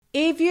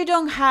If you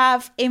don't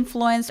have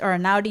influence or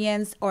an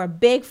audience or a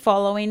big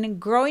following,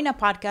 growing a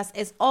podcast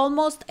is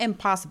almost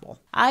impossible.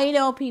 I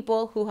know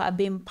people who have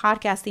been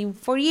podcasting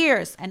for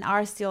years and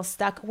are still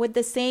stuck with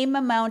the same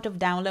amount of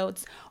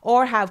downloads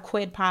or have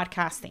quit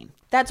podcasting.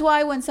 That's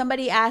why when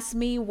somebody asks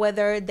me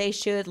whether they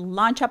should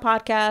launch a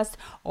podcast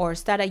or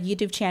start a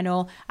YouTube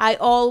channel, I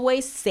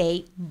always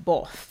say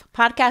both.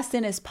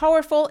 Podcasting is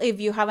powerful if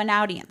you have an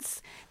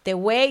audience. The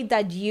way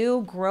that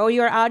you grow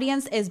your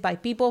audience is by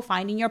people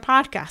finding your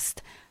podcast.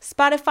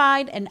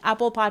 Spotify and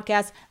Apple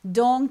Podcasts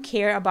don't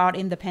care about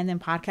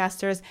independent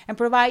podcasters and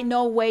provide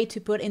no way to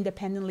put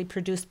independently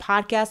produced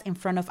podcasts in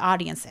front of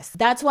audiences.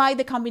 That's why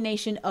the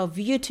combination of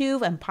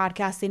YouTube and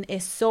podcasting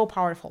is so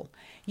powerful.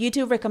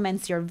 YouTube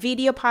recommends your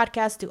video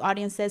podcast to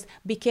audiences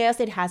because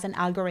it has an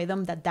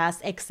algorithm that does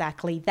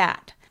exactly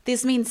that.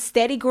 This means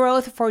steady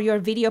growth for your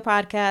video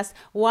podcast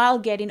while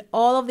getting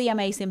all of the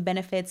amazing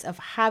benefits of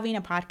having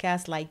a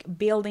podcast, like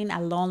building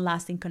a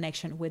long-lasting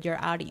connection with your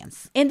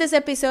audience. In this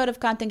episode of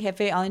Content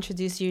Jefe, I'll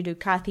introduce you to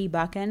Kathy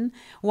Buchan,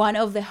 one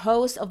of the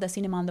hosts of the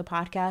Cinemando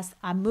podcast,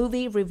 a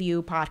movie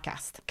review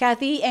podcast.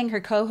 Kathy and her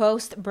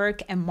co-host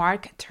Burke and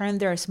Mark turned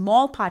their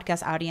small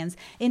podcast audience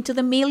into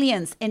the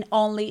millions in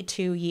only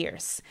 2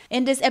 years.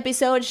 In this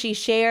episode, she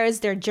shares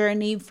their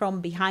journey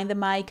from behind the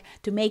mic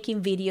to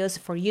making videos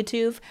for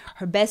YouTube,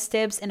 her best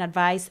tips and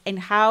advice, and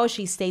how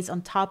she stays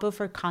on top of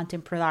her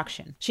content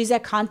production. She's a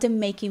content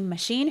making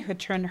machine who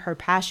turned her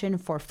passion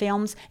for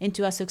films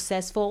into a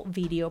successful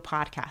video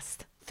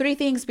podcast. 3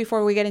 things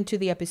before we get into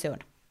the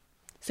episode.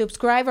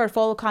 Subscribe or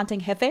follow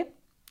Content Jefe,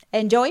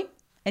 enjoy,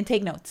 and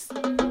take notes.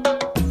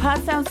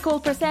 Pod Sounds Cool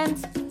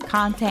presents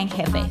Content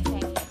Jefe,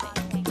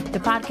 the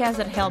podcast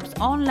that helps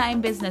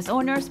online business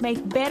owners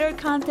make better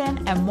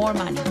content and more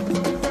money.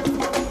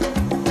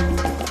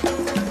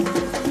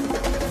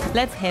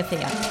 Let's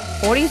Jefe up.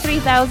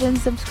 43,000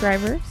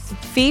 subscribers,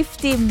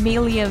 50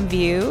 million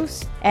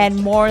views,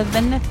 and more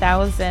than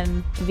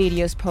 1,000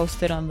 videos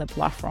posted on the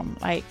platform.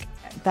 Like,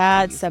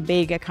 that's a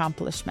big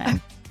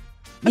accomplishment.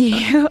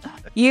 You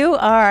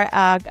are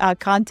a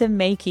content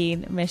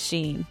making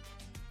machine.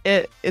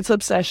 It's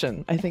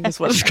obsession, I think is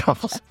what it's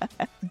called.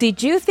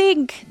 Did you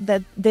think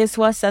that this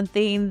was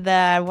something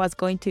that was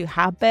going to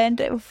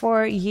happen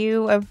for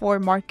you and for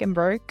Mark and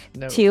Burke?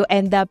 No. To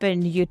end up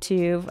in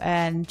YouTube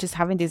and just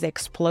having this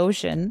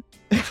explosion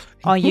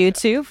on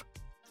YouTube?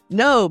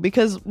 No,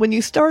 because when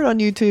you start on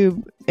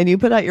YouTube and you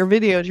put out your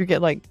videos, you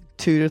get like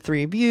 2 to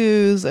 3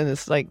 views, and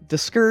it's like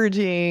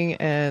discouraging,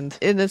 and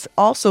it's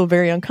also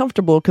very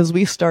uncomfortable because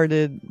we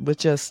started with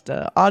just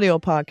audio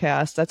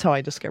podcasts. That's how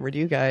I discovered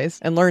you guys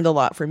and learned a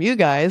lot from you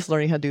guys,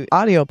 learning how to do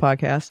audio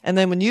podcasts. And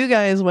then when you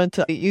guys went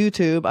to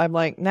YouTube, I'm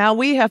like, now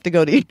we have to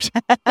go to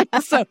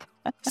YouTube.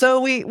 So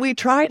we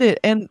tried it,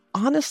 and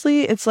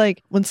honestly, it's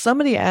like when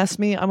somebody asks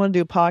me, I'm going to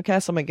do a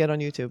podcast, I'm going to get on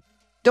YouTube.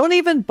 Don't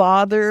even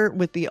bother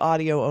with the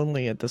audio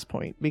only at this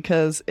point,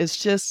 because it's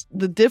just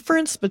the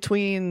difference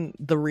between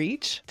the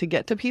reach to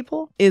get to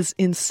people is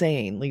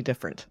insanely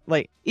different.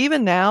 Like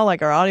even now,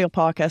 like our audio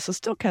podcast is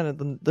still kind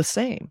of the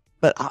same,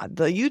 but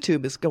the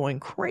YouTube is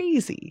going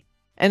crazy.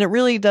 And it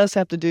really does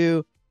have to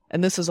do,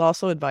 and this is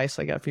also advice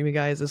I got from you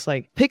guys, is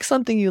like pick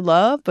something you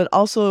love, but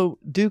also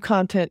do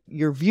content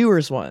your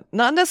viewers want.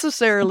 Not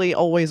necessarily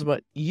always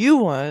what you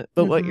want,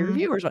 but what your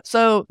viewers want.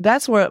 So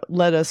that's what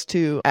led us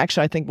to,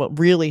 actually, I think what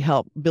really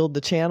helped build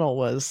the channel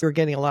was we were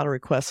getting a lot of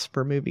requests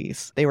for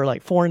movies. They were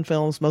like foreign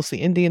films,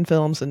 mostly Indian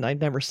films, and I'd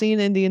never seen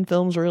Indian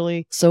films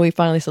really. So we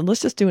finally said,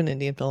 let's just do an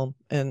Indian film.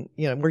 And,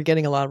 we're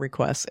getting a lot of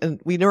requests.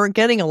 And we weren't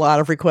getting a lot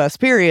of requests,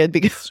 period,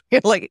 because we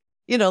had like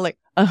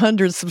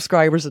 100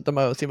 subscribers at the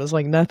most. It was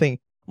like nothing.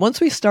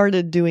 Once we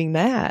started doing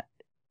that,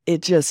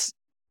 it just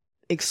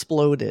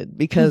exploded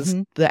because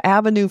the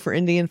avenue for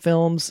Indian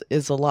films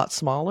is a lot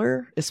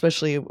smaller,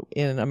 especially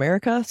in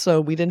America.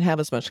 So we didn't have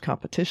as much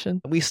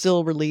competition. We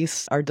still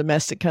release our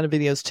domestic kind of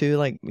videos too,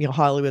 like,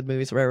 Hollywood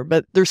movies or whatever.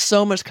 But there's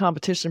so much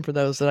competition for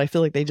those that I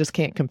feel like they just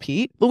can't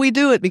compete. But we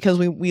do it because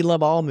we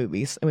love all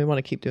movies and we want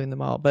to keep doing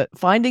them all. But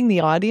finding the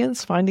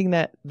audience, finding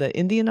the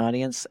Indian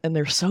audience, and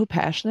they're so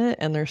passionate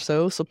and they're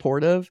so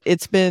supportive.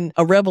 It's been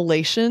a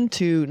revelation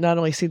to not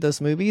only see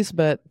those movies,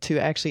 but to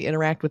actually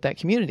interact with that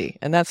community.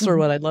 And that's sort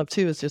of what I love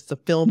too, is just the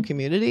film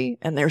community.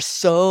 And they're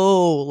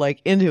so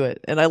like into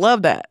it. And I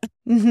love that.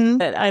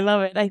 I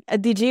love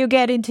it. Did you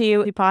get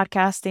into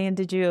podcasting?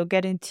 Did you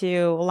get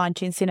into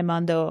launching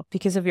Cinemando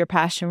because of your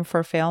passion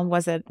for film?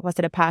 Was it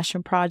a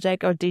passion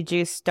project, or did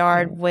you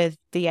start with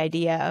the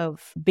idea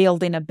of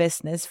building a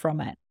business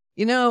from it?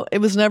 It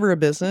was never a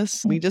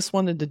business. We just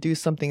wanted to do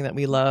something that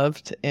we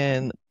loved.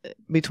 And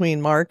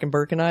between Mark and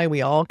Burke and I,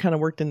 we all kind of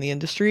worked in the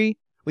industry.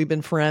 We've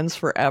been friends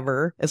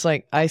forever. It's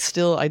like I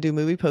do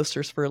movie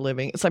posters for a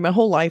living. It's like my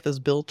whole life is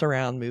built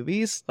around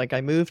movies. Like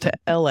I moved to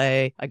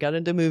LA. I got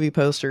into movie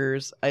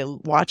posters. I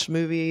watch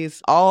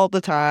movies all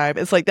the time.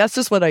 It's like that's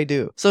just what I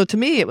do. So to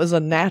me, it was a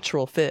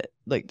natural fit.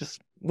 Like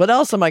just what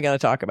else am I going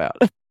to talk about?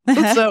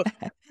 So,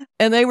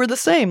 and they were the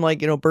same.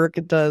 Like, Burke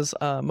does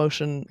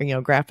motion,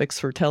 graphics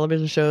for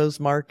television shows.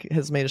 Mark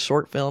has made a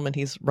short film and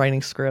he's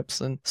writing scripts.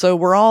 And so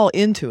we're all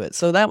into it.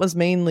 So that was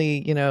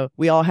mainly,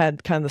 we all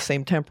had kind of the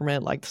same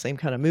temperament, like the same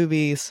kind of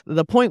movies.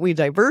 The point we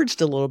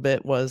diverged a little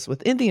bit was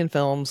with Indian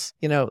films,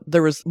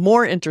 there was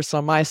more interest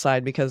on my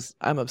side because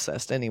I'm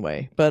obsessed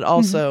anyway. But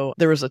also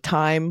there was a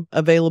time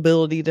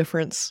availability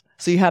difference.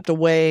 So you have to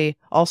weigh,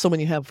 also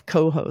when you have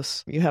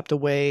co-hosts, you have to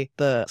weigh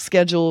the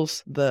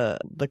schedules, the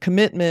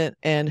commitment,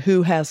 and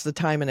who has the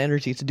time and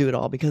energy to do it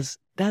all. Because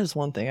that is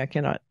one thing I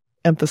cannot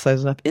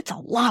emphasize enough. It's a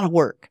lot of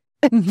work.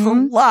 It's a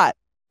lot.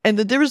 And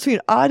the difference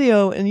between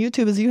audio and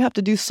YouTube is you have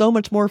to do so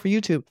much more for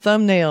YouTube.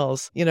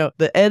 Thumbnails,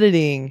 the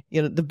editing,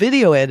 the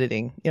video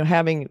editing,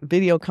 having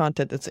video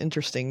content that's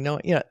interesting. No,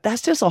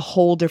 that's just a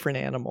whole different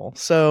animal.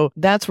 So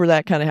that's where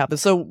that kind of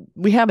happens. So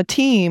we have a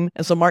team.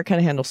 And so Mark kind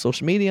of handles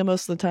social media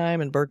most of the time.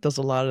 And Burke does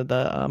a lot of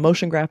the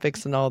motion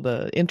graphics and all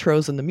the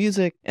intros and the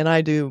music. And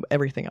I do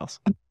everything else.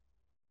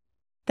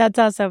 That's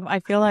awesome. I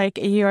feel like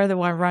you are the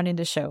one running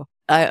the show.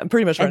 I'm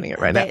pretty much running it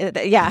right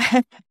now.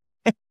 Yeah.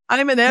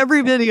 I'm in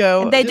every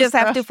video. And they just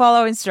have to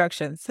follow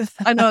instructions.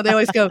 I know. They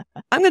always go,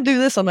 I'm going to do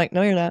this. I'm like,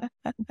 no, you're not.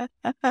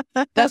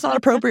 That's not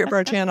appropriate for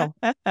our channel.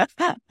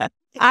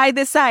 I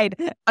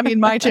decide. I mean,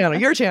 my channel,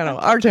 your channel,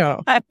 our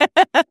channel. I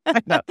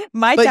know.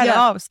 My But channel.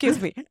 yeah. Oh, excuse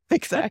me.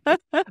 Exactly.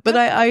 But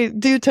I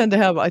do tend to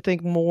have, I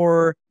think,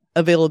 more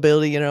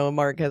availability.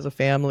 Mark has a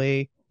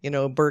family.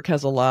 Burke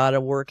has a lot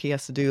of work he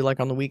has to do,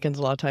 like on the weekends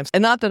a lot of times.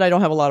 And not that I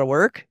don't have a lot of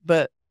work,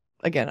 but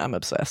again, I'm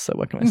obsessed. So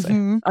what can I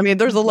say? I mean,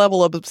 there's a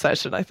level of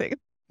obsession, I think,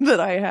 that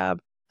I have.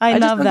 I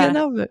love just that. Don't get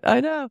enough of it.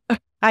 I know.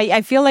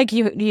 I feel like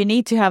you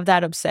need to have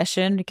that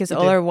obsession because You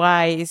do.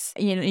 otherwise,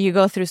 you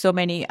go through so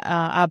many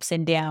ups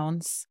and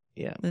downs.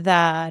 Yeah.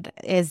 That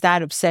is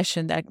that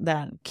obsession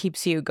that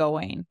keeps you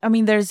going. I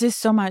mean, there's just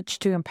so much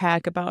to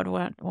unpack about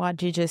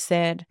what you just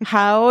said.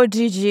 How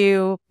did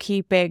you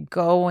keep it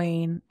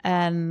going?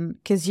 And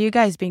because you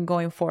guys been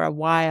going for a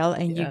while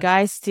and you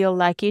guys still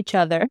like each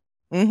other.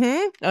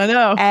 I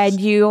know. And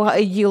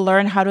you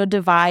learn how to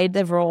divide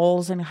the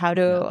roles and how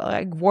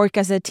to work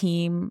as a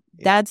team.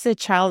 That's a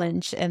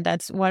challenge, and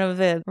that's one of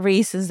the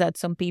reasons that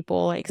some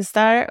people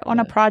start on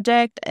a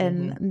project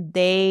and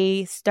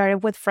they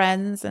started with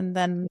friends, and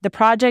then the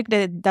project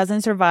it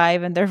doesn't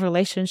survive and their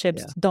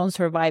relationships don't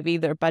survive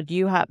either. But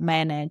you have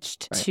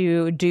managed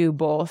to do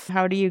both.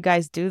 How do you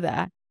guys do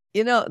that?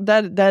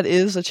 That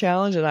is a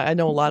challenge. And I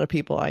know a lot of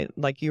people,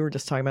 like you were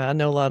just talking about, I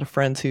know a lot of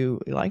friends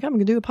who like, I'm going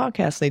to do a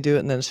podcast. They do it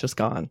and then it's just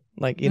gone.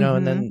 Like,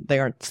 and then they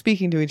aren't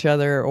speaking to each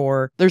other,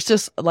 or there's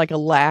just like a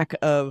lack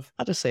of,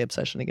 I'll just say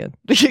obsession again.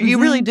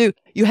 You really do.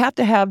 You have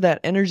to have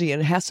that energy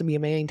and it has to be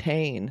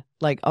maintained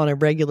like on a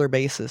regular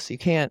basis. You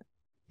can't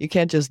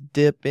just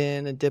dip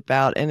in and dip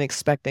out and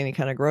expect any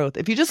kind of growth.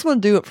 If you just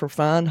want to do it for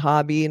fun,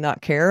 hobby, and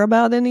not care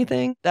about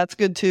anything, that's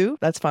good too.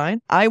 That's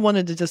fine. I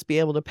wanted to just be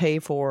able to pay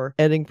for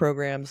editing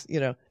programs,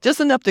 just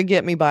enough to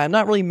get me by. I'm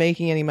not really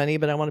making any money,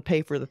 but I want to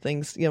pay for the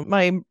things,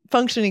 my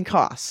functioning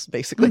costs,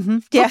 basically.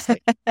 Yeah.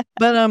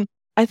 But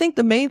I think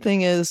the main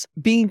thing is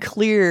being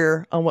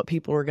clear on what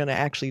people are going to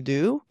actually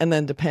do and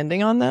then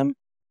depending on them.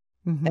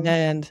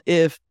 And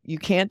if you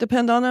can't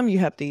depend on them, you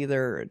have to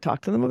either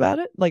talk to them about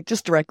it, like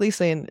just directly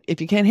saying,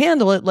 if you can't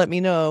handle it, let me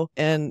know.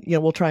 And,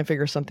 we'll try and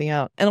figure something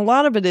out. And a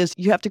lot of it is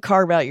you have to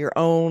carve out your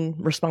own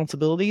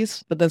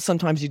responsibilities, but then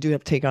sometimes you do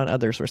have to take on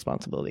others'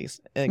 responsibilities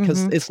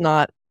because it's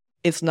not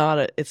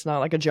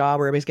like a job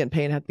where everybody's getting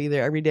paid and have to be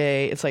there every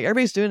day. It's like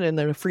everybody's doing it in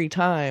their free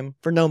time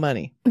for no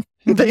money,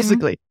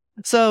 basically.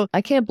 So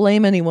I can't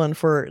blame anyone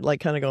for like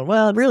kind of going,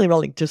 well, I'd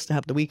really just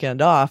have the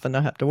weekend off and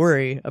not have to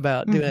worry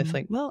about doing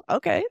anything. Well,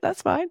 okay,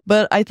 that's fine.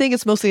 But I think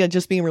it's mostly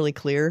just being really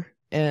clear.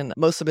 And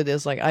most of it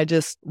is like, I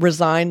just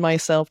resign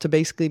myself to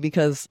basically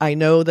because I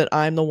know that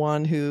I'm the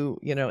one who,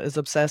 is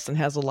obsessed and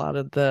has a lot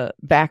of the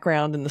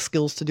background and the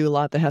skills to do a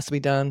lot that has to be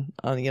done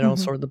on,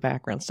 sort of the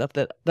background stuff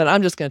that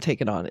I'm just going to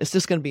take it on. It's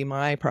just going to be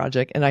my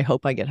project and I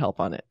hope I get help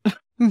on it.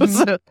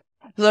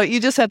 So you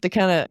just have to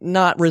kind of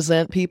not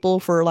resent people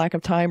for lack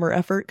of time or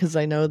effort because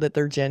I know that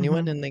they're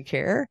genuine and they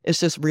care.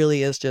 It's just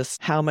really is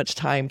just how much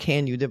time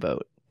can you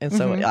devote? And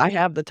so I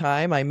have the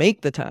time, I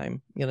make the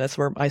time. That's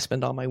where I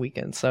spend all my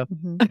weekends. So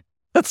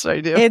that's what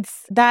I do.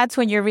 That's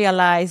when you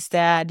realize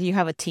that you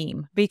have a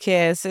team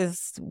because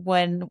it's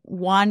when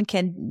one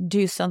can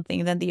do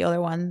something, then the other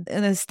one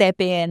and then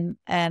step in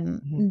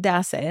and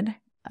does it.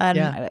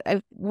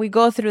 And we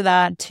go through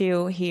that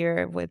too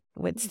here with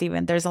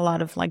Steven. There's a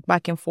lot of like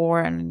back and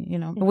forth and,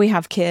 we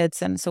have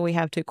kids and so we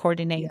have to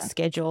coordinate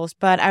schedules.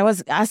 But I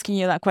was asking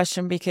you that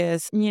question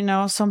because,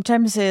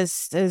 sometimes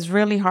it's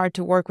really hard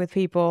to work with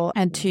people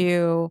and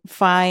to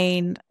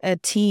find a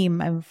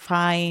team and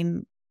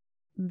find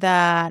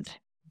that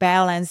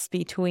balance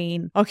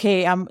between,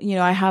 okay,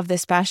 I have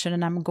this passion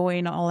and I'm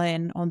going all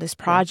in on this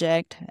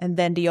project. And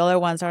then the other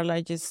ones are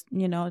like, just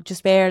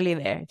barely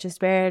there,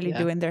 just barely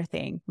doing their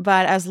thing.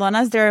 But as long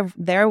as they're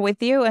there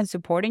with you and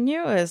supporting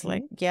you, it's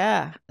like,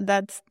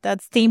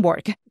 that's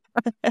teamwork.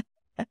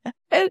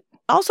 And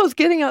Also, it's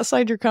getting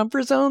outside your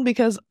comfort zone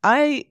because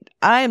I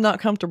am not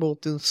comfortable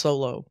doing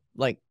solo.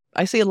 Like,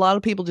 I see a lot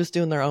of people just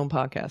doing their own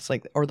podcasts,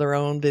 like, or their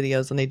own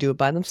videos, and they do it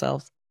by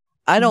themselves.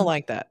 I don't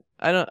like that.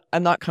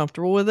 I'm not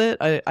comfortable with it.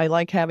 I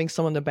like having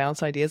someone to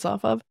bounce ideas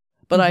off of,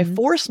 but I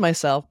force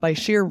myself by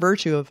sheer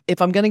virtue of,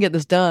 if I'm going to get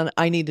this done,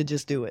 I need to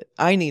just do it.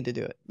 I need to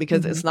do it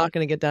because it's not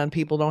going to get done.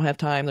 People don't have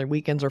time. Their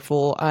weekends are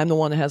full. I'm the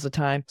one that has the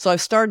time. So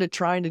I've started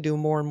trying to do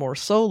more and more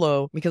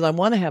solo because I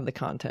want to have the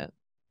content.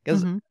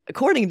 Because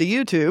according to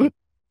YouTube,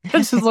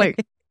 it's just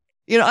like,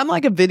 I'm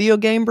like a video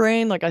game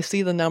brain. Like, I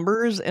see the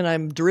numbers and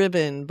I'm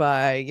driven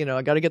by,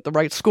 I got to get the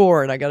right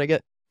score and I got to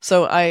get.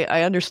 So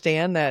I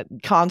understand that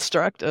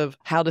construct of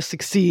how to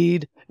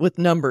succeed with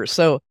numbers.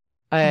 So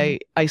I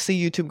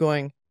see YouTube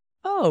going,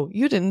 oh,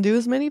 you didn't do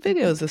as many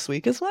videos this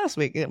week as last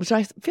week, which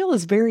I feel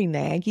is very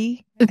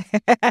naggy.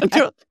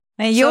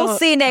 And you'll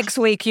see next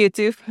week,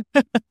 YouTube.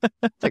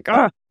 Like,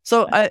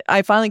 So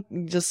I finally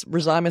just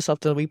resigned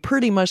myself to, we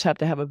pretty much have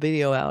to have a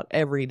video out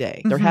every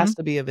day. There has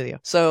to be a video.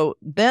 So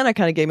then I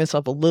kind of gave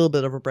myself a little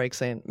bit of a break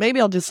saying,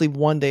 maybe I'll just leave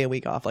one day a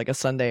week off, like a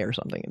Sunday or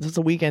something. It's just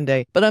a weekend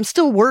day, but I'm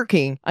still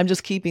working. I'm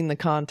just keeping the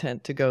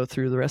content to go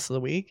through the rest of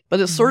the week. But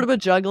it's sort of a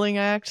juggling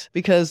act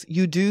because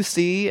you do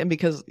see, and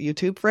because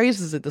YouTube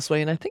phrases it this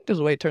way, and I think there's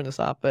a way to turn this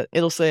off, but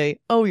it'll say,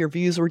 oh, your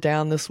views were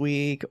down this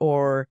week,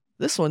 or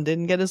this one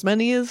didn't get as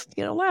many as,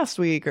 last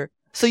week. Or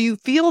so you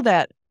feel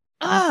that,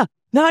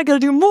 now I got to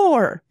do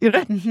more.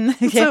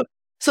 Okay.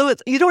 So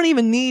it's, you don't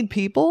even need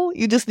people.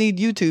 You just need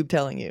YouTube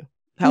telling you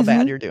how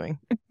bad you're doing.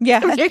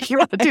 Yeah. You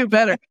want to do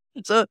better.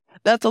 So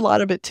that's a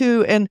lot of it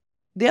too. And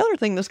the other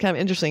thing that's kind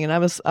of interesting, and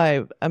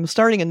I'm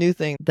starting a new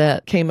thing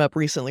that came up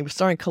recently. We're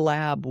starting to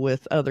collab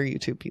with other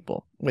YouTube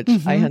people, which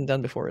I hadn't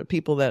done before.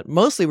 People that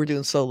mostly were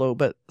doing solo,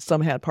 but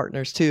some had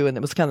partners too. And it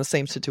was kind of the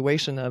same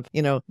situation of,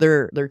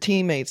 their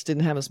teammates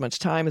didn't have as much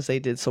time as they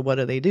did. So what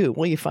do?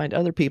 Well, you find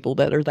other people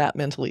that are that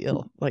mentally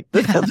ill, like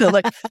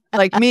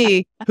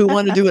me, who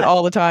want to do it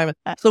all the time.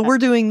 So we're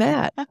doing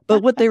that.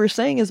 But what they were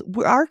saying is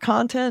our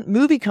content,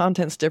 movie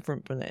content's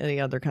different from any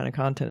other kind of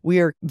content. We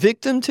are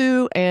victim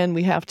to, and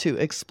we have to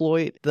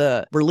exploit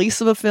the release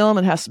of a film.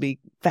 It has to be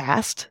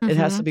fast. It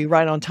has to be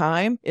right on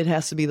time. It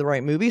has to be the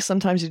right movie.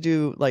 Sometimes you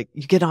do, like,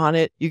 you get on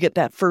it, you get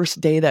that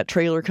first day that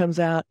trailer comes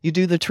out, you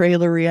do the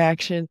trailer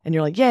reaction and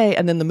you're like, yay.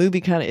 And then the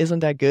movie kind of isn't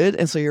that good.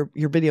 And so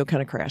your video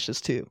kind of crashes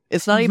too.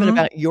 It's not even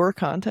about your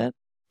content.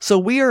 So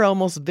we are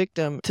almost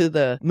victim to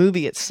the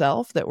movie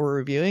itself that we're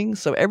reviewing.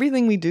 So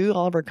everything we do,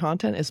 all of our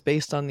content is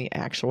based on the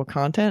actual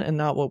content and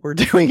not what we're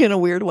doing in a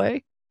weird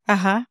way.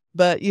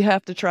 But you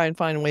have to try and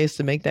find ways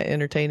to make that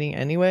entertaining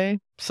anyway.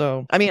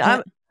 So, I mean,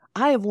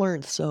 I have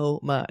learned so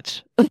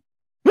much.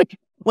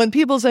 When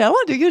people say, I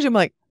want to do YouTube, I'm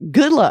like,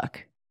 good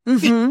luck.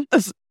 You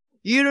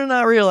do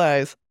not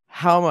realize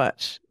how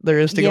much there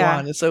is to go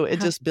on. And so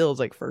it just builds.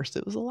 Like, first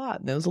it was a lot,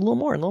 and then it was a little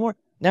more and a little more.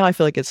 Now I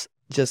feel like it's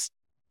just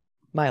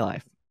my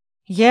life.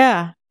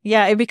 Yeah.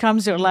 Yeah. It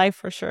becomes your life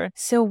for sure.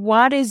 So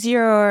what is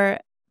your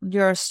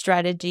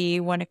strategy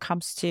when it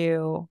comes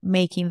to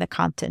making the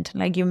content?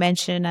 Like you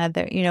mentioned,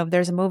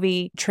 there's a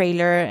movie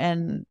trailer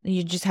and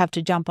you just have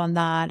to jump on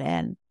that.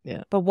 And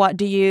but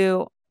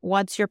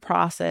what's your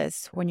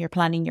process when you're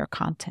planning your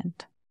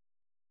content?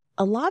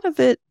 A lot of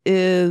it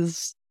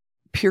is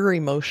pure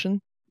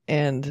emotion,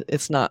 and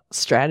it's not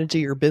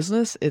strategy or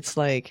business. It's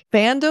like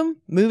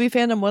movie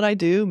fandom, what I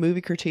do, movie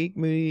critique,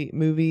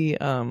 movie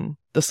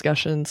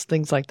discussions,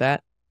 things like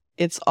that.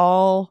 It's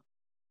all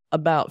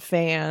about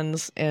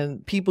fans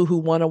and people who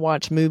want to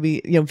watch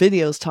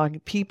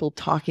videos people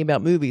talking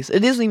about movies.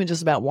 It isn't even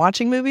just about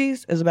watching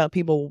movies. It's about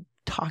people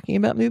talking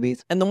about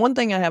movies. And the one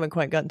thing I haven't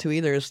quite gotten to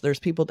either is there's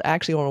people that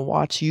actually want to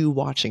watch you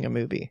watching a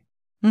movie.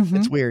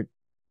 It's weird.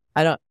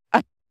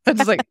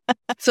 It's like,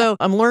 so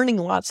I'm learning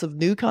lots of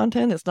new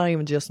content. It's not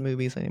even just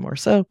movies anymore.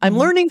 So I'm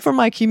learning from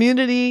my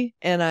community,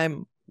 and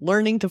I'm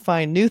learning to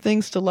find new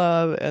things to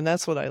love. And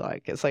that's what I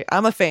like. It's like,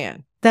 I'm a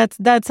fan.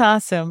 That's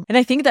awesome. And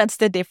I think that's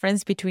the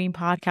difference between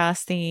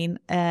podcasting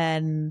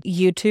and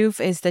YouTube,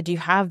 is that you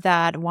have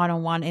that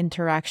one-on-one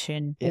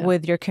interaction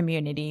with your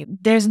community.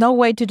 There's no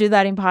way to do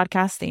that in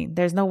podcasting.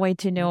 There's no way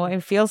to know.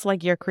 It feels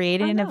like you're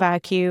creating in a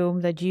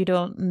vacuum that you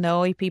don't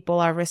know if people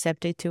are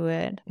receptive to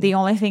it. The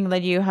only thing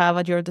that you have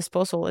at your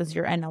disposal is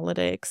your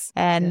analytics.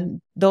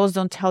 And those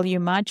don't tell you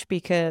much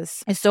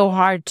because it's so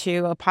hard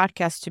to a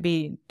podcast to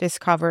be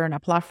discovered on a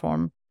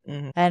platform.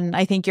 And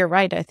I think you're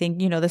right. I think,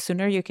 the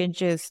sooner you can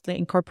just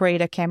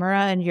incorporate a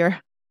camera in your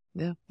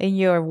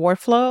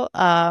workflow,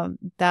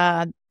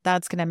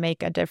 that's going to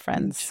make a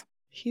difference.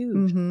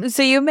 Huge.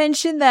 So you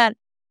mentioned that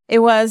it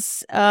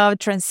was a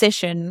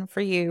transition for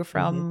you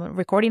from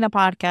recording a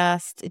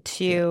podcast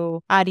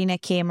to adding a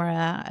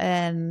camera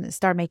and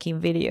start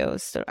making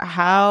videos. So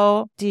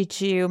how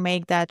did you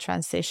make that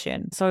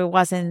transition so it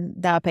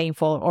wasn't that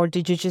painful, or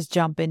did you just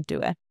jump into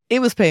it? It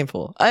was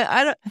painful.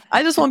 I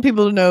just want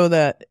people to know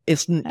that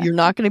you're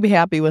not going to be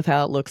happy with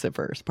how it looks at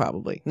first,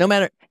 probably. No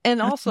matter. And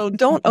also,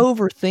 don't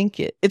overthink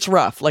it. It's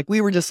rough. Like,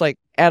 we were just like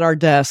at our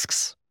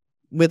desks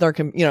with our,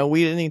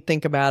 we didn't even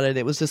think about it.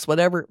 It was just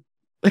whatever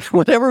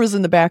was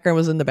in the background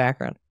was in the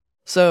background.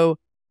 So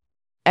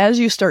as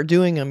you start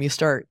doing them, I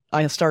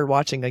started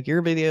watching like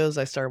your videos.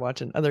 I started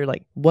watching other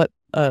like what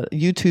a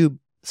YouTube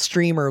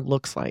streamer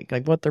looks like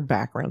what their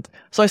backgrounds.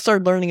 So I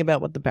started learning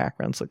about what the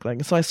backgrounds look like.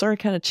 And so I started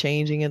kind of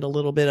changing it a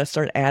little bit. I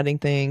started adding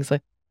things.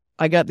 Like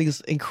I got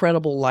these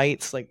incredible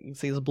lights, like you can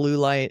see this blue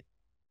light,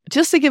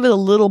 just to give it a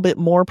little bit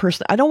more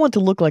person. I don't want it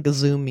to look like a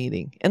Zoom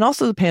meeting. And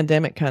also the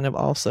pandemic kind of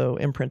also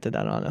imprinted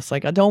that on us.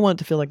 Like I don't want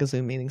it to feel like a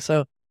Zoom meeting.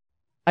 So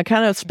I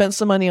kind of spent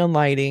some money on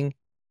lighting,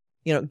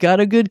 got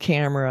a good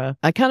camera.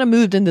 I kind of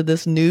moved into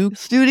this new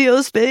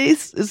studio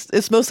space.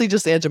 It's mostly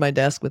just the edge of my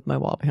desk with my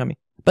wall behind me,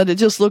 but it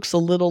just looks a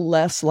little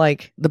less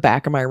like the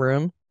back of my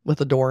room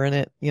with a door in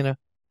it.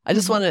 I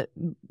just want to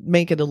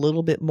make it a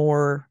little bit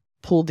more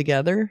pulled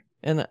together.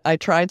 And I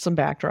tried some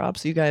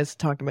backdrops. You guys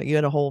talked about, you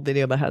had a whole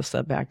video about how to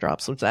set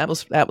backdrops, which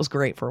that was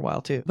great for a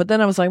while too. But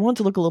then I was like, I want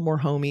to look a little more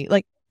homey.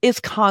 Like it's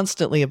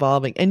constantly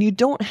evolving, and you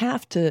don't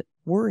have to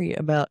worry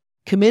about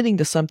committing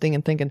to something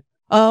and thinking,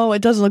 oh,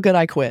 it doesn't look good,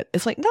 I quit.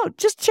 It's like, no,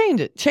 just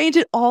change it. Change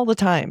it all the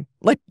time.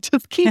 Like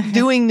just keep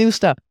doing new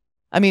stuff.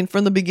 I mean,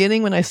 from the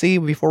beginning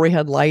before we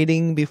had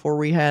lighting, before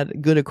we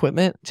had good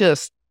equipment,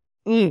 just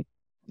know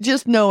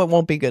it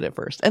won't be good at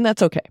first. And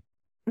that's okay.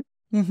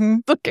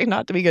 It's okay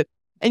not to be good.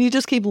 And you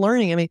just keep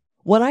learning. I mean,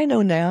 what I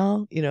know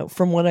now,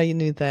 from what I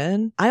knew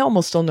then, I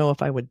almost don't know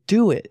if I would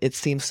do it. It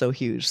seems so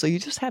huge. So you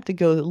just have to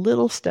go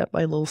little step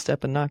by little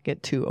step and not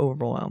get too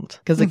overwhelmed,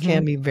 because it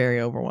can be very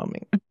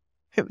overwhelming.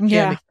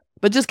 Yeah.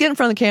 But just get in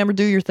front of the camera,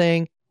 do your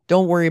thing.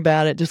 Don't worry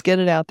about it. Just get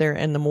it out there.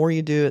 And the more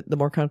you do it, the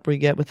more comfortable you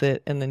get with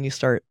it. And then you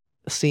start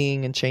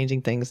seeing and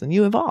changing things and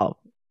you evolve.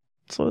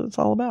 That's what it's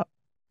all about.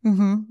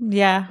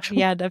 Yeah,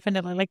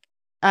 definitely. Like,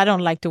 I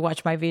don't like to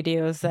watch my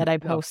videos that I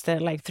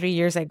posted like 3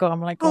 years ago.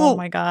 I'm like, oh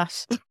my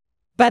gosh.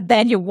 But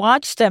then you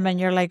watch them and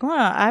you're like,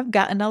 well, I've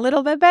gotten a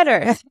little bit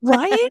better.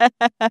 Right?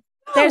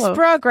 There's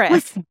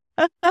progress.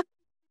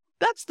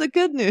 That's the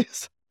good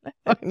news.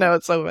 No,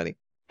 it's so funny.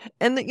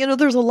 And,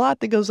 there's a lot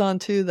that goes on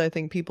too that I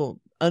think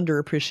people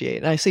underappreciate.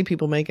 And I see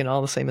people making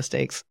all the same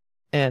mistakes.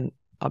 And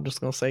I'm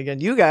just going to say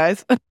again, you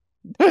guys,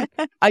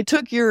 I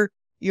took your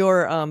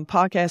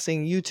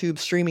podcasting YouTube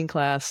streaming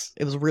class.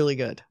 It was really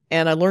good.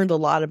 And I learned a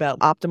lot about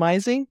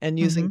optimizing and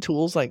using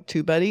tools like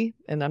TubeBuddy.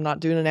 And I'm not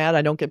doing an ad.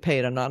 I don't get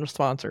paid. I'm not a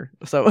sponsor.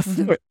 So,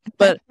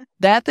 but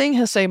that thing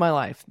has saved my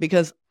life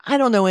because I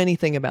don't know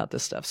anything about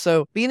this stuff.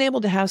 So being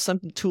able to have some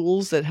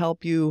tools that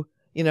help you,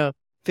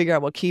 figure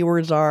out what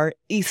keywords are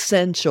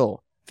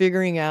essential.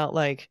 Figuring out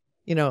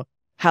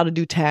how to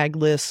do tag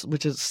lists,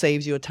 which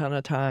saves you a ton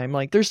of time.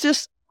 Like there's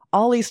just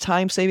all these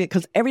time saving,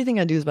 because everything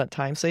I do is about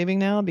time saving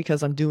now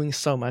because I'm doing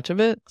so much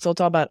of it. So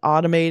it's all about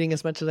automating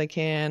as much as I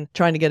can,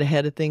 trying to get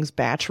ahead of things,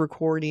 batch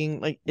recording.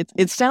 Like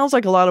it sounds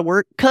like a lot of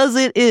work because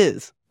it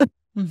is.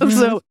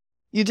 So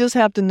you just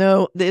have to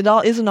know that it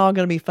all isn't all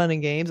going to be fun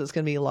and games. It's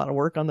going to be a lot of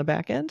work on the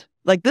back end.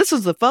 Like this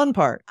is the fun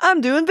part.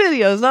 I'm doing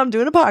videos and I'm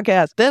doing a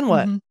podcast. Then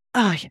what?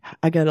 Oh yeah,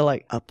 I got to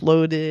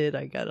upload it.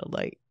 I got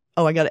to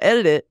I got to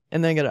edit it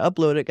and then I got to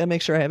upload it. Got to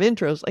make sure I have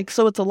intros.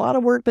 So it's a lot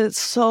of work, but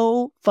it's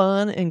so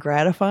fun and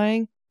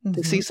gratifying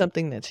to see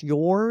something that's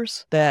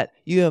yours, that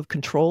you have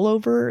control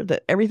over,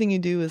 that everything you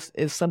do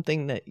is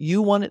something that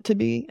you want it to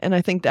be. And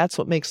I think that's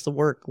what makes the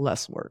work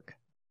less work.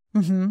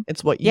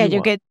 It's what you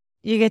want.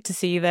 You get to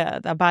see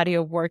the body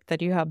of work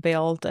that you have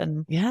built.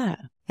 And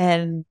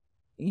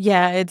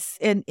it's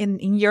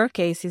in your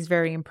case is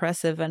very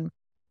impressive. And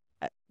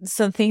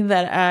something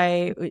that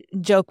I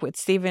joke with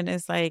Steven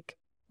is like,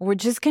 we're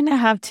just going to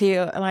have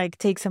to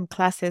take some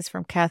classes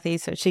from Kathy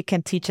so she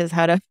can teach us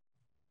how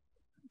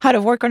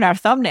to work on our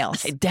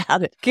thumbnails. I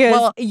doubt it.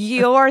 Because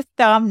your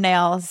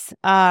thumbnails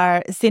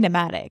are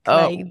cinematic.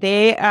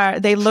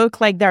 They look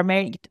like they're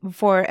made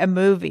for a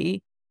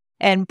movie.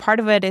 And part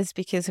of it is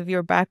because of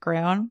your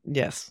background.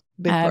 Yes.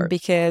 Big part.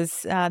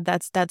 Because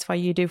that's what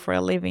you do for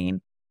a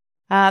living.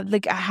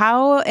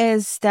 How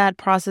is that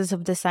process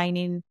of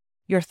designing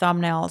your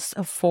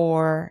thumbnails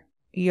for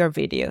your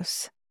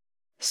videos?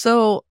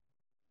 So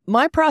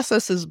my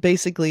process is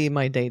basically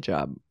my day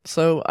job.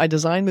 So I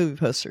design movie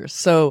posters.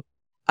 So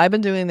I've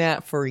been doing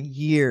that for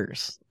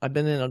years. I've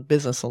been in a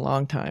business a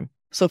long time.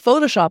 So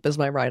Photoshop is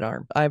my right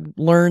arm. I've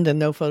learned and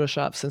know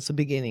Photoshop since the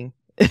beginning.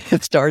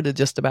 It started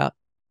just about.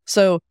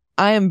 So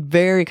I am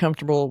very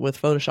comfortable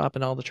with Photoshop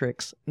and all the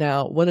tricks.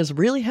 Now, what has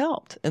really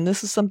helped, and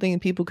this is something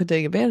people could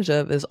take advantage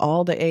of, is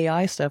all the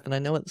AI stuff. And I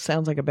know it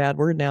sounds like a bad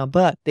word now,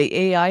 but the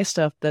AI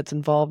stuff that's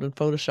involved in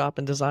Photoshop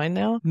and design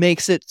now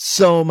makes it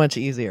so much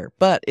easier.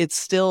 But it's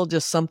still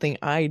just something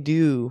I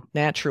do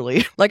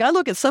naturally. I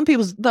look at some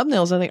people's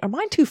thumbnails and I think, are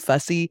mine too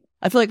fussy?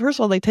 I feel like, first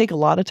of all, they take a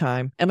lot of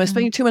time. Am I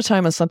spending too much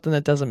time on something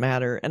that doesn't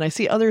matter? And I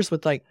see others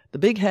with the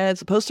big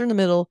heads, the poster in the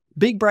middle,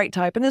 big bright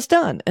type, and it's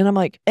done. And I'm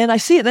like, and I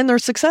see it, then they're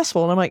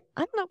successful. And I'm like,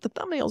 I don't know if the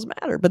thumbnails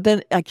matter. But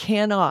then I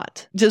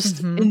cannot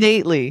just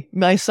innately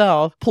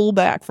myself pull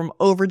back from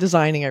over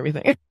designing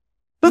everything.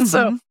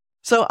 So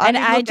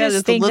I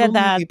just think that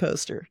movie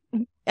poster.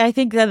 I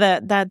think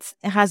that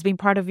has been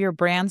part of your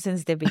brand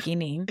since the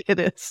beginning. It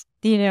is.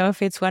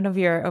 If it's one of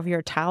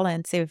your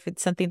talents, if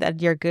it's something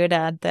that you're good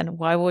at, then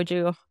why would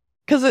you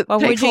because it Or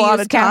would takes a you lot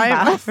use of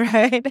time. Canva,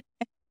 right?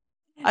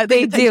 I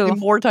They think it takes me do.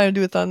 more time to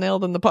do a thumbnail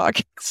than the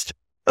podcast.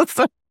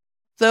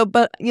 So,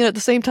 but at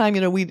the same time,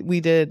 we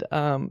did.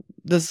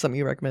 This is something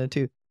you recommended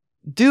too.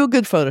 Do a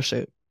good photo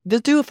shoot.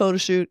 Just do a photo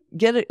shoot.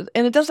 Get it,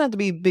 and it doesn't have to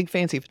be big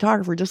fancy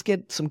photographer. Just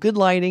get some good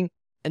lighting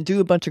and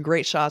do a bunch of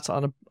great shots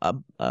on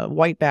a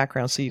white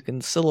background so you can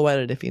silhouette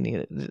it if you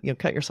need it.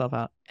 Cut yourself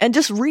out and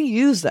just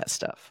reuse that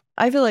stuff.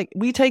 I feel like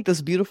we take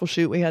this beautiful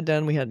shoot we had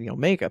done. We had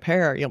makeup,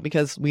 hair,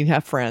 because we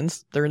have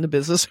friends. They're in the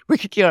business.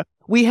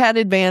 We had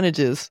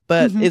advantages,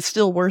 but it's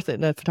still worth it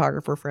in a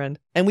photographer friend.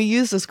 And we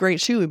use this great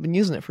shoot. We've been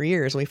using it for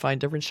years. We find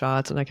different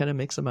shots and I kind of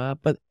mix them up.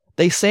 But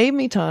they save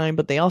me time,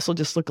 but they also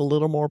just look a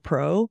little more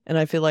pro. And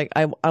I feel like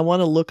I want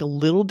to look a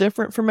little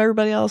different from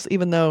everybody else,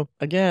 even though,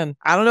 again,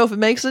 I don't know if it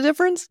makes a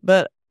difference,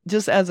 but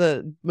just as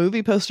a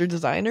movie poster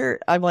designer,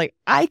 I'm like,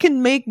 I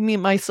can make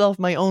myself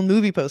my own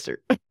movie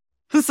poster.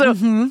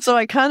 So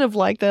I kind of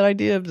like that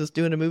idea of just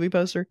doing a movie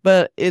poster,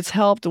 but it's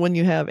helped when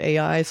you have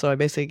AI. So I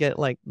basically get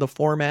like the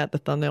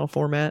thumbnail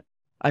format.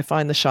 I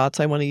find the shots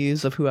I want to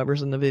use of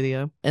whoever's in the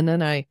video. And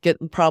then I get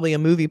probably a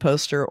movie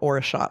poster or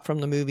a shot from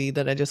the movie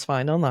that I just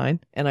find online.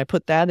 And I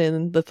put that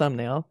in the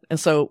thumbnail. And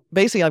so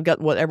basically I've got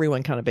what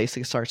everyone kind of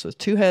basically starts with: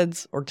 2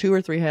 heads or 2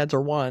 or 3 heads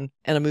or 1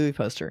 and a movie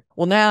poster.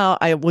 Well, now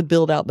I would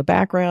build out the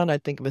background.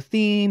 I'd think of a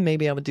theme.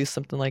 Maybe I would do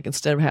something like,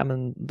 instead of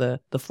having the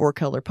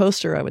 4-color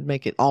poster, I would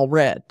make it all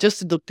red just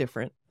to look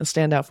different and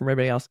stand out from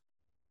everybody else.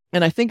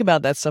 And I think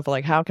about that stuff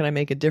like, how can I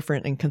make it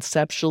different? And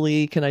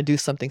conceptually, can I do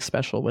something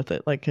special with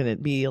it? Like, can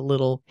it be a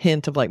little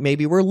hint of like,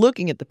 maybe we're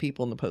looking at the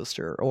people in the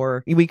poster,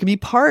 or we can be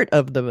part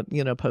of the,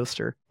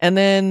 poster. And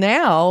then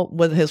now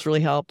what has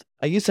really helped,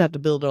 I used to have to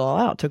build it all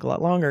out. It took a lot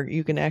longer.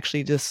 You can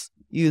actually just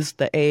use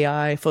the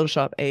AI,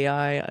 Photoshop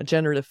AI,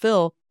 generative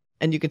fill,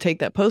 and you can take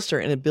that poster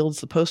and it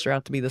builds the poster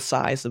out to be the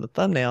size of a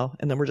thumbnail.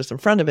 And then we're just in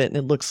front of it and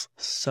it looks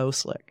so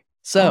slick.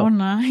 So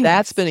nice.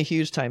 That's been a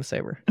huge time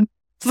saver.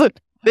 Look.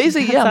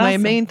 Basically, That's my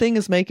awesome. main thing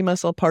is making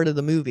myself part of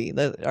the movie.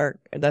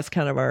 That's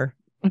kind of our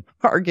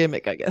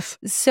gimmick, I guess.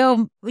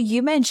 So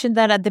you mentioned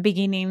that at the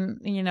beginning,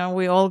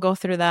 we all go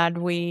through that.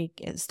 We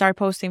start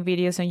posting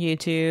videos on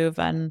YouTube,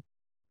 and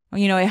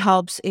it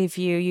helps if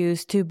you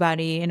use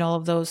TubeBuddy and all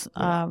of those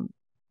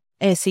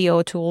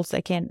SEO tools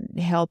that can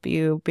help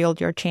you build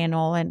your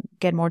channel and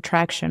get more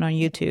traction on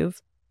YouTube.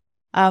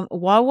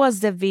 What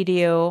was the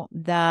video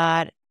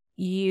that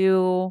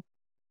you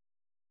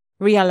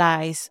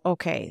realize,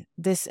 okay,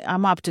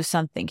 I'm up to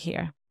something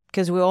here?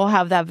 Because we all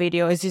have that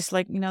video. It's just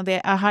like,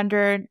 the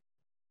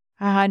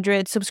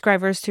 100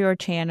 subscribers to your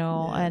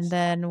channel, yes. And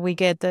then we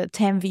get the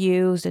 10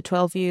 views, the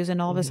 12 views,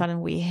 and all of a sudden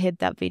we hit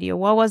that video.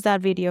 What was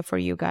that video for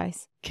you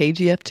guys?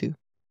 KGF2.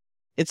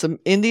 It's an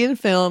Indian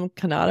film,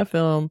 Kannada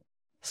film,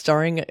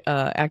 starring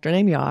actor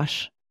named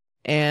Yash.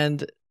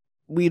 And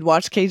we'd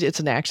watched KG.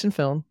 It's an action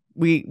film.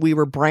 We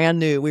were brand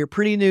new. We were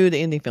pretty new to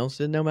Indian films.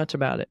 Didn't know much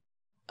about it.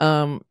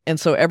 And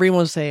so everyone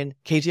was saying,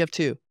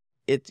 KGF2,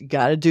 you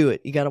got to do it.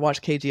 You got to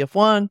watch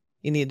KGF1.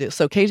 You need to do it.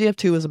 So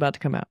KGF2 is about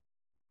to come out.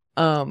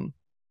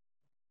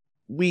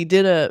 We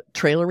did a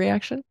trailer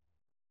reaction,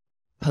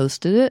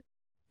 posted it,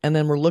 and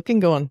then we're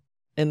going,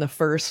 in the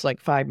first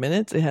 5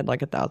 minutes, it had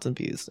 1,000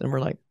 views. And we're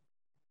like,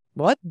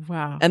 what?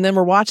 Wow. And then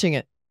we're watching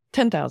it,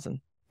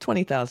 10,000,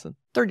 20,000,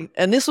 30.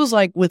 And this was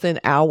within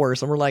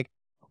hours. And we're like,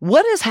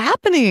 what is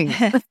happening?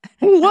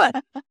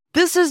 What?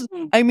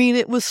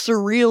 It was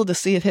surreal to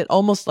see it hit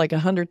almost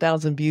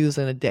 100,000 views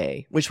in a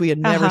day, which we had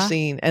never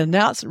seen. And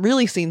not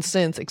really seen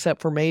since,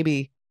 except for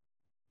maybe,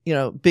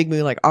 big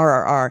movie like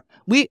RRR.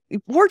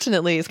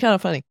 Fortunately, it's kind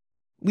of funny.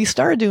 We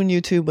started doing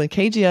YouTube when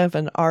KGF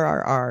and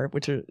RRR,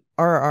 which are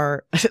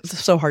RRR, it's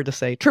so hard to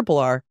say, Triple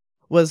R,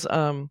 was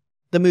the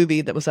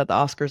movie that was at the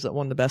Oscars that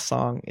won the best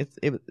song.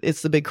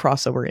 It's the big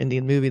crossover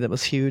Indian movie that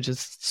was huge.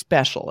 It's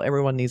special.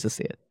 Everyone needs to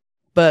see it.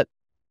 But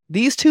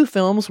these 2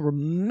 films were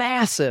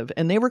massive,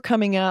 and they were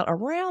coming out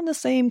around the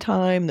same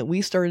time that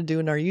we started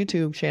doing our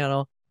YouTube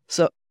channel.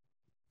 So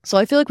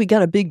I feel like we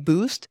got a big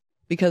boost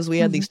because we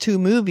had these 2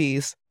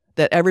 movies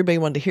that everybody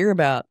wanted to hear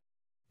about.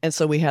 And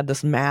so we had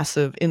this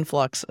massive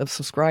influx of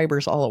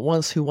subscribers all at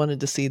once who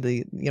wanted to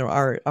see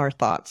our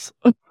thoughts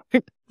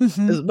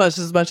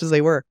as much as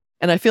they were.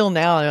 And I feel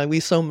now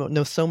we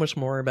know so much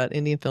more about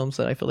Indian films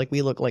that I feel like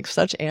we look like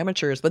such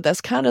amateurs, but that's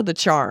kind of the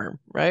charm,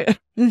 right?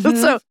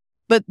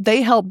 But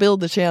they help build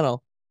the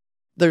channel.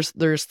 There's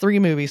 3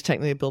 movies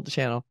technically build the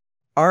channel: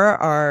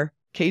 RRR,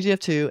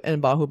 KGF2,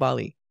 and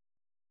Bahubali.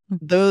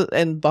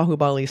 And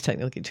Bahubali is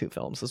technically 2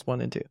 films, is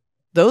 1 and 2.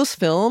 Those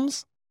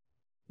films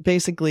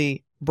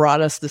basically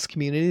brought us this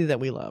community that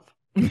we love.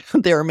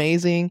 They're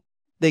amazing.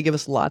 They give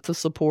us lots of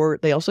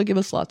support. They also give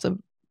us lots of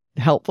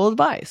helpful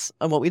advice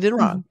on what we did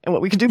wrong and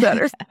what we could do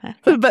better.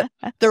 But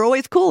they're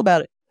always cool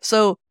about it.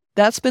 So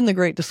that's been the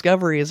great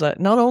discovery, is that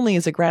not only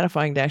is it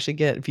gratifying to actually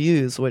get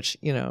views, which,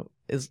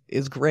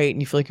 is great,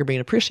 and you feel like you're being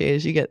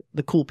appreciated, you get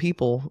the cool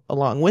people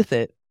along with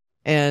it.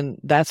 And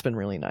that's been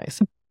really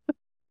nice.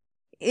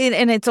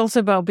 And it's also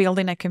about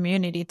building a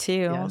community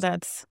too.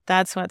 Yes.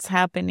 That's what's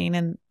happening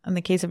in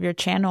the case of your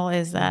channel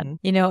is that, Mhm.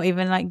 you know,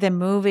 even like the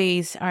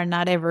movies are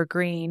not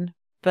evergreen,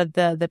 but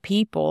the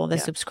people, the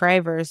Yeah.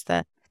 subscribers,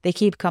 that they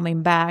keep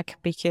coming back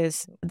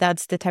because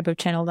that's the type of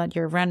channel that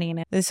you're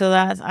running. And so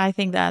I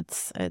think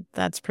that's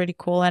pretty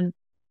cool. And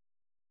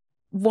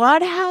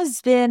what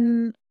has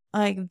been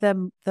like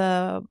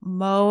the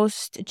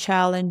most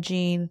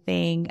challenging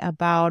thing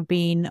about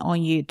being on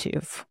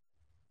YouTube?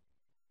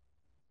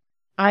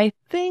 I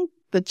think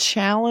the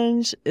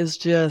challenge is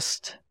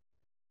just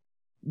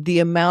the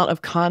amount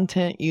of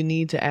content you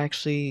need to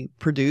actually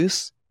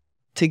produce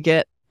to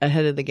get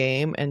ahead of the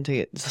game and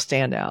to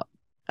stand out.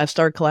 I've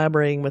started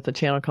collaborating with a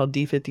channel called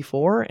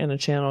D54 and a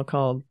channel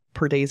called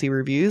Per Daisy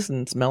Reviews,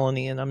 and it's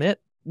Melanie and Amit.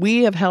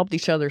 We have helped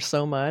each other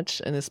so much,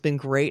 and it's been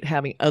great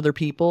having other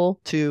people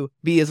to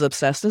be as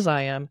obsessed as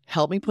I am,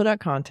 help me put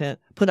out content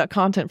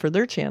for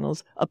their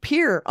channels,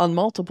 appear on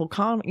multiple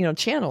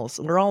channels.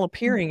 We're all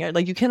appearing.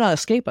 Like, you cannot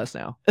escape us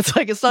now. It's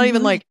like, it's not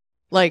even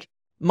like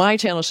my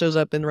channel shows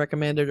up in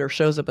recommended or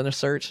shows up in a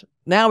search.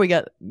 Now we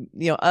got,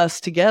 us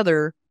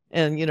together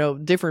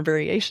and, different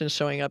variations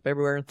showing up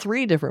everywhere in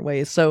 3 different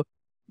ways. So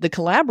the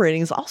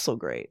collaborating is also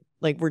great.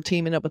 Like, we're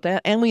teaming up with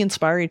that, and we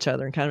inspire each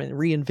other, and kind of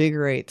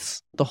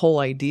reinvigorates the whole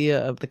idea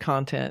of the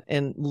content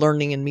and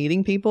learning and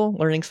meeting people,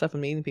 learning stuff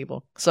and meeting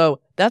people. So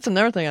that's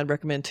another thing I'd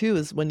recommend too,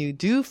 is when you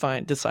do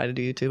decide to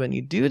do YouTube and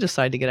you do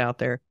decide to get out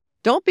there,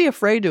 don't be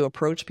afraid to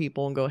approach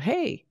people and go,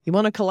 hey, you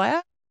want to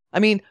collab? I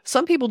mean,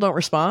 some people don't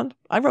respond.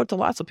 I wrote to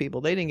lots of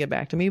people. They didn't get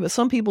back to me, but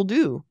some people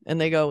do.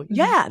 And they go,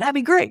 yeah, that'd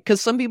be great.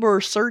 Because some people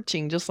are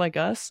searching just like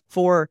us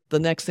for the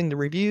next thing to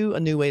review, a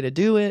new way to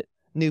do it,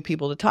 new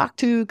people to talk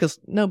to, because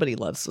nobody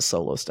loves the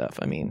solo stuff.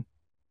 I mean,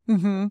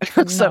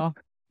 so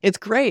it's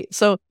great.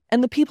 So,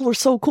 and the people are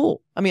so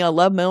cool. I mean, I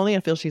love Melanie. I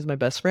feel she's my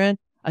best friend.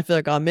 I feel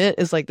like Amit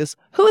is like this,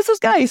 who is this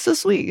guy? He's so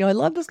sweet. I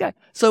love this guy.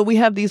 So we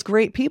have these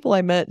great people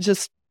I met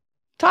just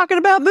talking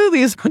about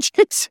movies on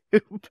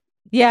YouTube.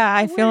 Yeah,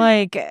 I feel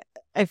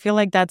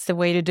like that's the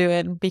way to do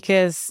it,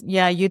 because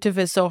YouTube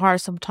is so hard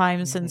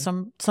sometimes, and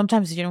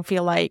sometimes you don't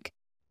feel like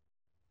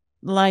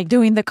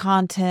doing the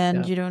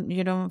content.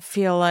 You don't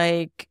feel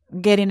like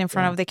getting in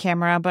front of the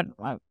camera, but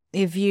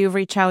if you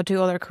reach out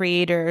to other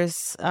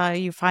creators,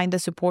 you find the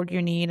support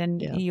you need,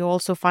 and you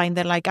also find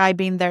that, like, I've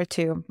been there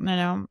too,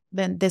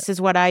 then this is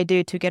what I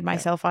do to get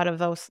myself out of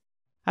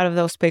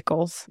those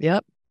pickles.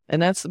 Yep. And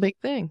that's the big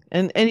thing.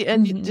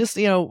 And just,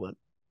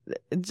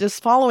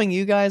 just following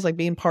you guys, like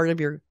being part of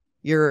your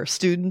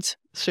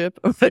studentship,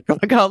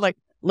 like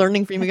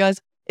learning from you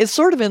guys, it's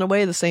sort of in a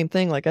way the same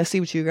thing. Like, I see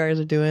what you guys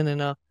are doing,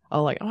 and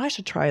I'll like, oh, I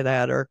should try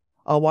that, or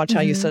I'll watch how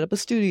you set up a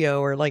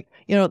studio, or like,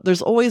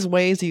 there's always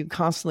ways you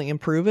constantly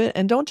improve it.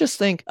 And don't just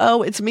think,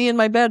 oh, it's me in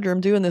my bedroom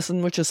doing this,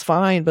 and which is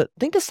fine, but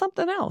think of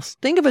something else.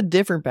 Think of a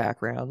different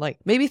background. Like,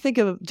 maybe think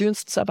of doing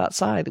stuff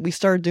outside. We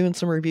started doing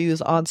some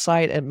reviews on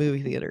site at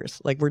movie theaters.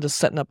 Like, we're just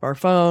setting up our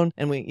phone,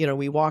 and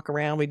we walk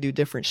around, we do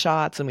different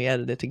shots, and we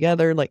edit it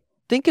together. Like,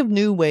 think of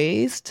new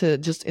ways to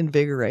just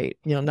invigorate,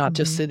 not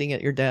just sitting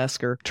at your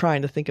desk or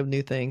trying to think of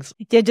new things.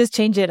 Yeah, just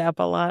change it up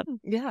a lot.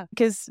 Yeah.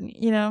 Because,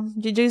 you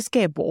just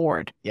get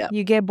bored. Yeah.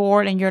 You get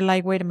bored and you're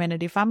like, wait a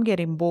minute, if I'm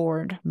getting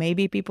bored,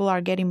 maybe people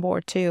are getting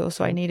bored too.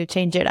 So I need to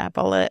change it up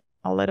a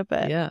little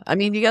bit. Yeah. I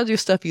mean, you got to do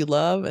stuff you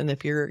love. And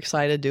if you're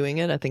excited doing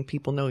it, I think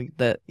people know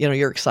that,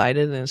 you're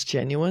excited and it's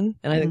genuine.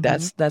 And I think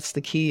that's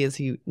the key, is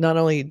you not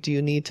only do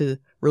you need to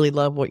really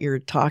love what you're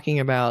talking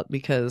about,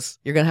 because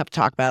you're going to have to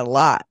talk about it a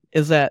lot,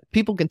 is that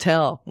people can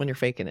tell when you're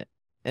faking it.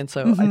 And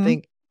so I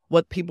think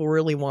what people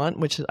really want,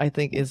 which I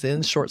think is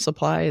in short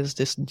supply, is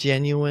just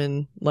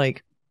genuine,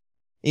 like,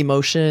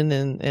 emotion.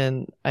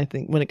 And I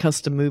think when it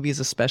comes to movies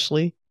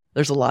especially,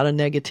 there's a lot of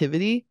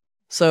negativity.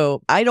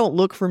 So I don't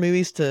look for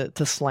movies to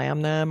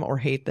slam them or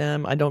hate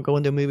them. I don't go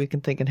into a movie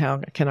thinking,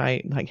 how can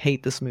I like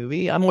hate this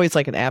movie? I'm always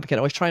like an advocate,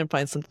 always trying to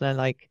find something I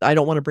like. I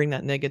don't want to bring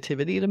that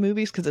negativity to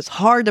movies, because it's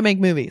hard to make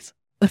movies.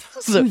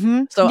 So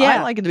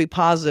I like it to be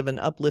positive and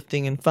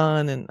uplifting and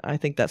fun. And I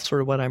think that's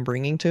sort of what I'm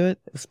bringing to it,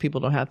 is people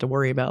don't have to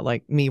worry about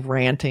like me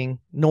ranting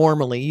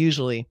normally,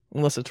 usually,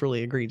 unless it's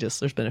really egregious.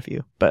 There's been a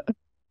few, but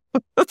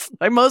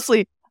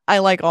I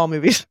like all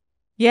movies.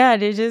 Yeah,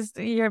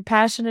 you're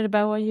passionate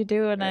about what you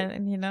do,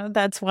 and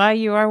that's why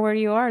you are where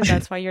you are.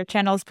 That's why your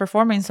channel is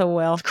performing so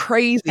well. It's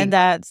crazy, and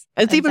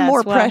it's even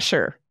more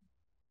pressure.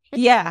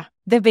 Yeah,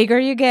 the bigger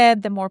you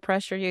get, the more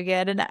pressure you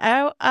get. And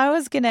I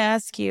was gonna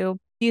ask you.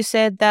 You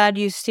said that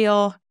you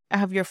still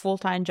have your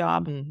full-time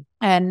job,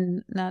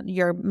 and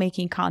you're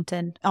making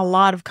content, a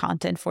lot of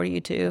content for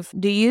YouTube.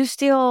 Do you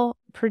still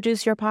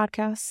produce your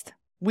podcast?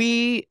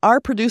 We are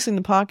producing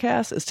the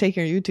podcast, is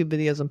taking our YouTube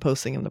videos and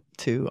posting them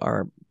to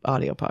our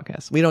audio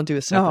podcast. We don't do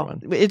a separate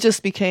one. It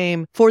just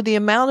became, for the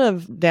amount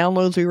of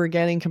downloads we were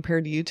getting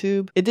compared to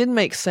YouTube, it didn't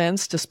make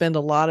sense to spend a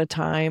lot of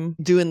time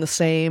doing the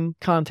same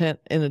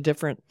content in a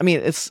different, I mean,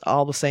 it's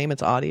all the same,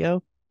 it's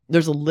audio.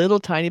 There's a little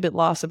tiny bit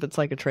lost if it's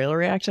like a trailer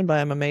reaction, but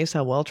I'm amazed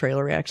how well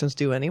trailer reactions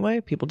do anyway.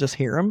 People just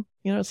hear them.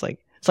 It's like,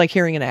 It's like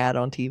hearing an ad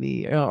on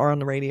TV or on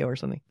the radio or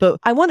something. But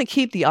I want to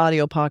keep the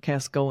audio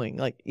podcast going.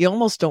 Like, you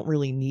almost don't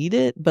really need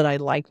it, but I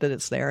like that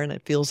it's there, and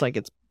it feels like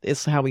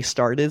it's how we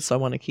started. So I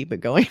want to keep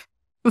it going.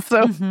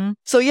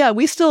 So yeah,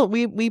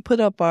 we put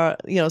up our,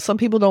 some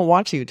people don't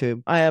watch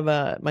YouTube. I have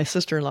my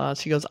sister-in-law.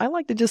 She goes, I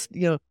like to just,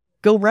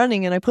 go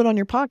running, and I put on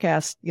your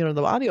podcast,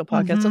 the audio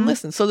podcast and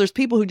listen. So there's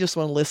people who just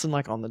want to listen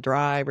like on the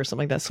drive or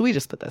something like that. So we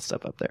just put that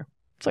stuff up there.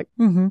 It's like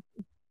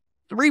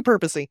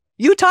repurposing.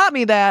 You taught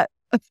me that.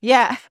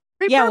 Yeah.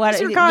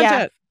 Repurpose your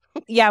content.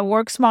 Yeah.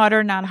 Work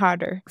smarter, not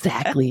harder.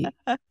 Exactly.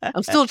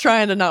 I'm still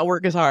trying to not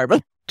work as hard,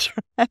 but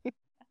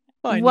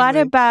what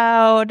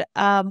about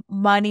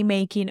money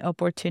making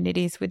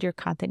opportunities with your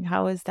content?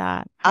 How is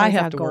that? I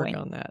have to work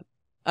on that.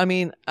 I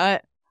mean, I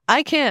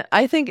can't.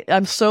 I think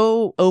I'm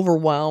so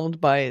overwhelmed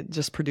by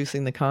just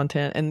producing the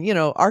content, and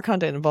our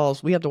content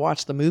involves, we have to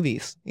watch the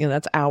movies.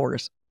 That's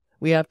hours.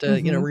 We have to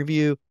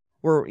review.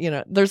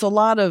 There's a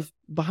lot of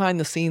behind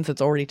the scenes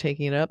that's already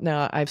taking it up.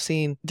 Now, I've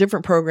seen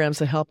different programs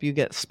that help you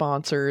get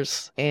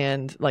sponsors,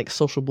 and like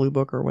Social Blue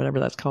Book or whatever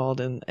that's called,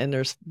 and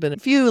there's been a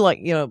few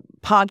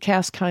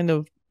podcast kind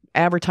of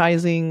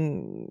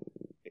advertising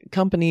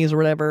companies or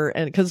whatever,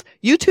 and because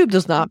YouTube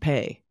does not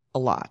pay a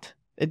lot.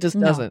 It just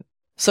doesn't.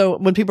 So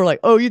when people are like,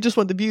 oh, you just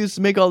want the views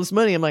to make all this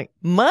money, I'm like,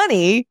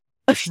 money?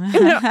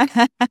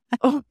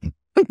 Oh,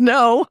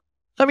 no.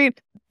 I mean,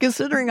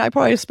 considering I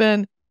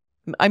spend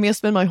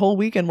my whole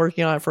weekend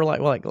working on it for like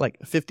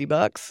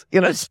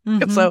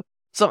 $50,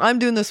 So I'm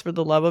doing this for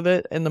the love of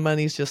it, and the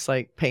money's just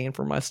like paying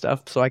for my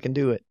stuff so I can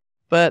do it.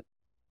 But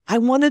I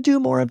want to do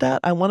more of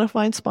that. I want to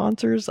find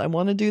sponsors. I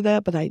want to do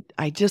that, but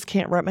I just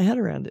can't wrap my head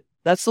around it.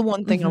 That's the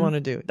one thing I want to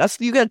do.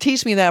 You got to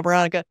teach me that,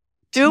 Veronica.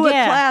 Do a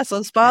class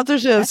on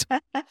sponsorships.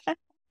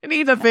 I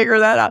need to figure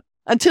that out.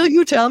 Until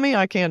you tell me,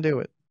 I can't do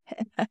it.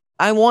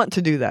 I want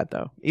to do that,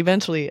 though.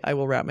 Eventually, I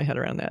will wrap my head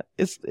around that.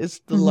 It's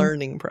the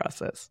learning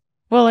process.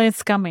 Well,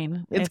 it's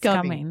coming. It's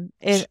coming.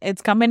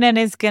 It's coming, and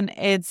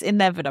it's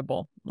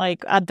inevitable.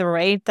 Like, at the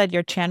rate that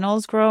your channel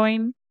is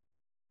growing,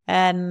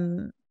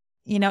 and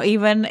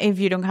even if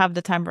you don't have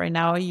the time right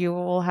now, you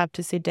will have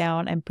to sit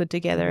down and put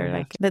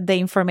together the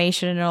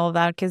information and all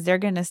that, because they're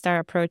going to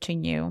start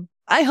approaching you.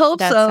 I hope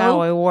That's so. That's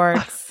how it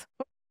works.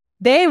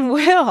 They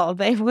will.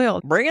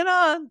 Bring it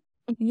on.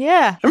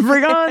 Yeah.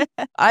 Bring on.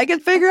 I can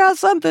figure out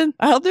something.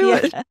 I'll do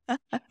it.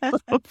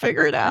 We'll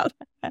figure it out.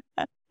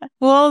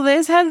 Well,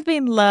 this has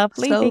been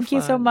lovely. Thank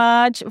you so fun.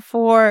 much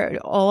for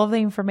all of the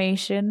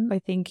information. I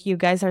think you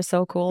guys are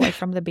so cool,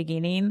 from the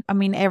beginning. I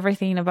mean,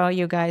 everything about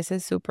you guys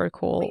is super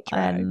cool.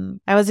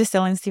 And I was just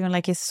telling Steven,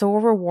 it's so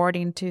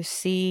rewarding to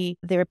see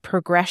their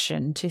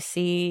progression, to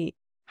see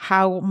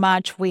how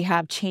much we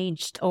have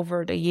changed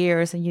over the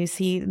years. And you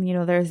see,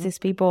 there's these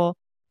people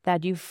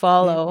that you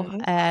follow,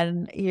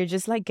 and you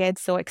just get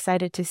so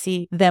excited to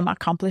see them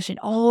accomplishing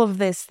all of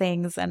these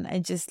things,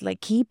 and just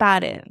keep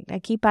at it.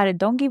 Keep at it.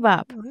 Don't give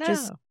up. No.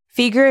 Just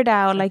figure it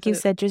out. Like you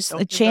said, just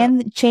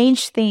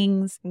change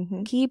things,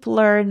 keep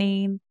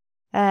learning,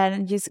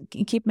 and just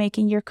keep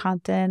making your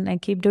content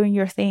and keep doing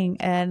your thing,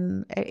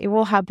 and it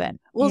will happen.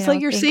 Well, it's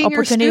like you're seeing your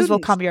opportunities students will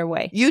come your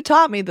way. You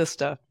taught me this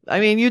stuff. I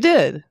mean, you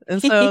did.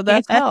 And so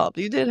that's helped.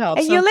 You did help.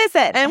 And you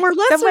listen. And we're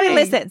listening. Somebody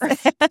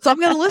listens. So I'm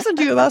going to listen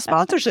to you about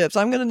sponsorships.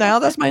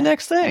 That's my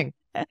next thing.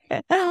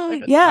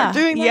 Yeah.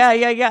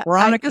 Yeah.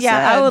 Veronica said.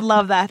 I would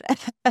love that.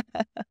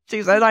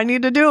 She said, I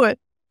need to do it.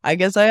 I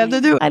guess I have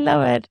to do it. I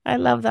love it. I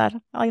love that.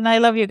 And I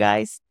love you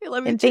guys. I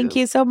love you and too. Thank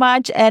you so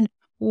much. And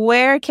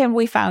where can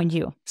we find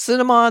you?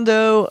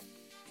 Cinemondo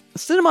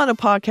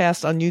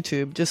Podcast on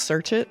YouTube. Just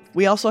search it.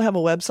 We also have a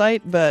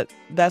website, but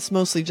that's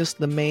mostly just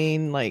the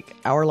main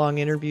hour-long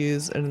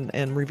interviews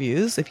and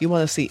reviews. If you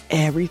want to see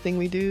everything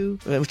we do,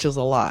 which is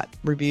a lot,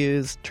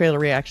 reviews, trailer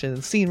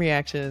reactions, scene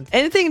reactions,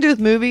 anything to do with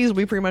movies,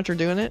 we pretty much are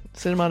doing it.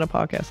 Cinemondo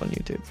Podcast on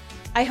YouTube.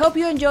 I hope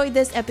you enjoyed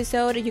this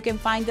episode. You can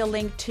find the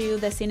link to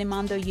the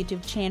Cinemondo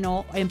YouTube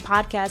channel and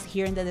podcast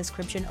here in the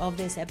description of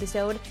this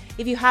episode.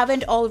 If you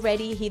haven't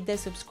already, hit the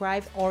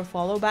subscribe or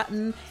follow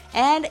button.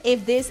 And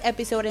if this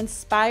episode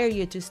inspired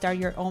you to start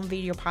your own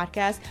video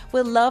podcast,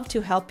 we'd love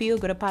to help you.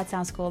 Go to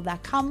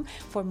podsoundschool.com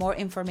for more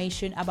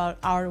information about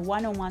our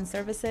one-on-one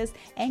services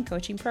and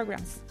coaching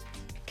programs.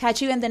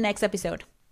 Catch you in the next episode.